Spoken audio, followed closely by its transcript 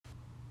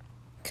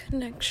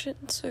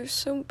connections are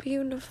so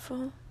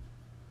beautiful.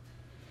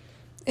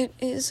 It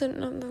is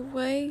another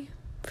way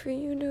for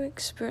you to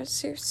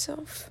express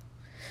yourself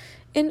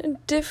in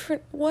a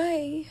different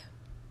way.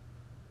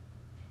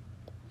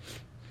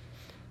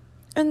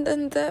 And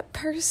then that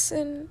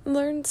person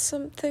learns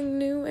something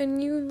new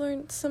and you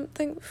learn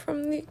something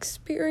from the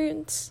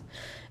experience.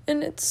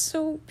 And it's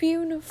so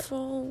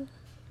beautiful.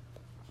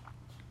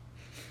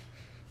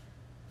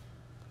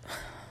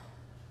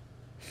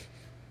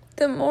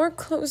 The more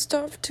closed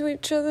off to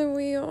each other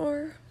we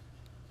are,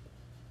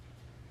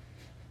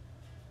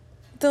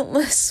 the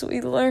less we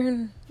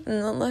learn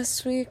and the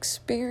less we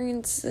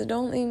experience. It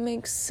only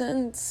makes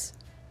sense.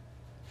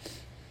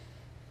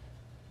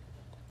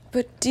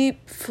 But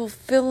deep,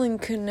 fulfilling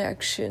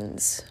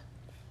connections,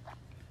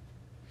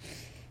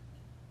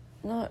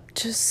 not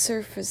just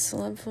surface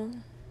level.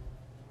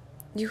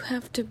 You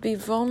have to be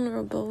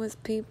vulnerable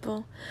with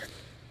people.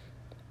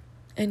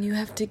 And you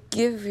have to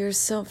give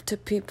yourself to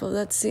people.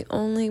 That's the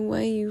only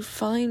way you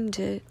find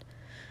it.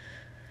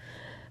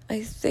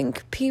 I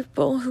think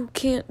people who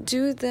can't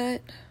do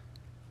that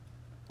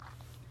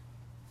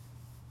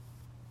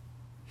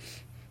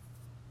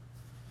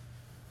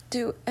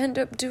do end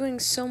up doing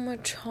so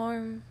much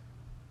harm.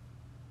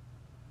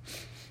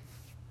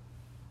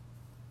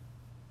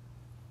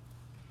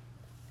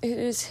 It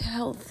is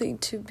healthy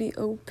to be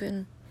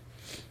open.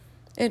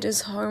 It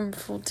is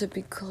harmful to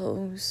be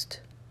closed.